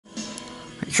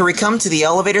Here we come to the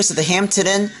elevators at the Hampton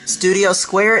Inn Studio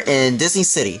Square in Disney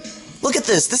City. Look at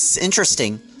this. This is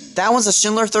interesting. That one's a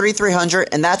Schindler 3300,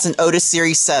 and that's an Otis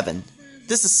Series 7.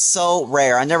 This is so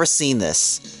rare. I've never seen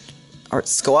this. Alright,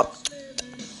 let's go up.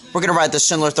 We're gonna ride the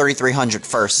Schindler 3300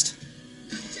 first.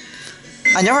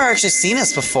 I've never actually seen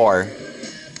this before.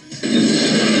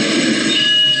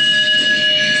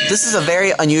 This is a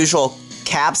very unusual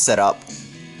cab setup.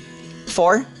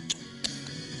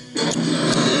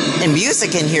 And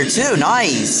music in here too,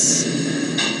 nice!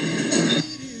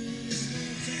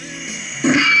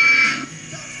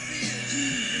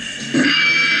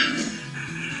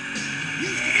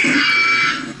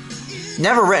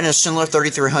 Never written a Schindler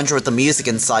 3300 with the music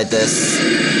inside this.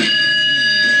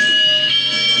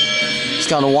 Let's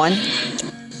go to 1.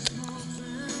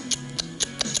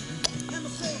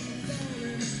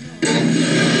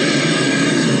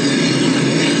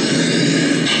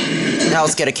 Now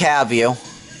let's get a cab view.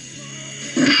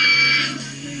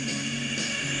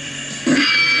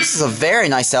 This is a very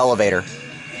nice elevator.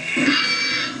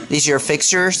 These are your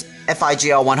fixtures.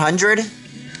 FIGL 100.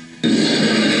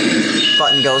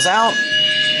 Button goes out.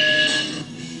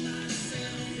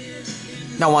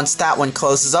 Now once that one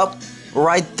closes up, we'll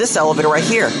ride this elevator right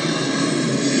here.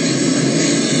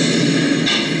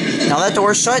 Now that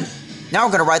door's shut. Now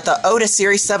we're going to ride the Otis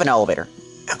Series 7 elevator.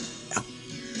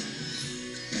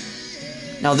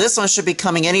 Now this one should be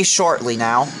coming any shortly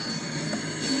now.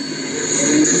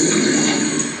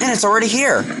 And it's already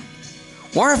here.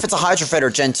 Wonder if it's a hydrofit or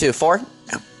Gen 2. Forward.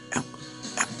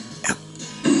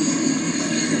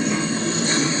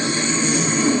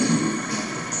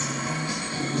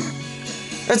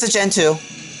 It's a Gen 2.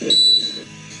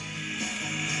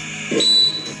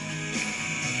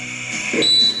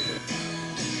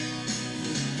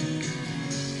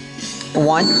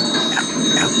 One.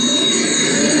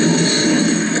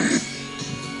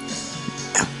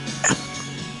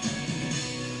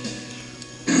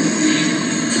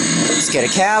 Let's get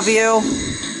a cab view.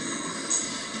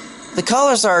 The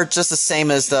colors are just the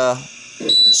same as the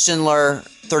Schindler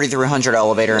 3300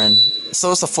 elevator, and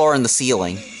so is the floor and the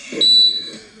ceiling.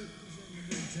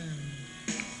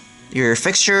 Your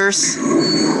fixtures.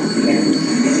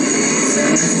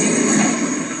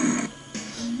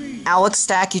 Alex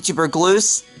Stack, YouTuber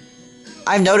Glues.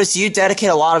 I've noticed you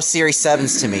dedicate a lot of Series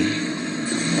 7s to me.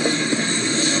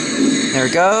 There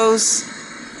it goes.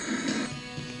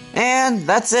 And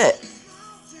that's it.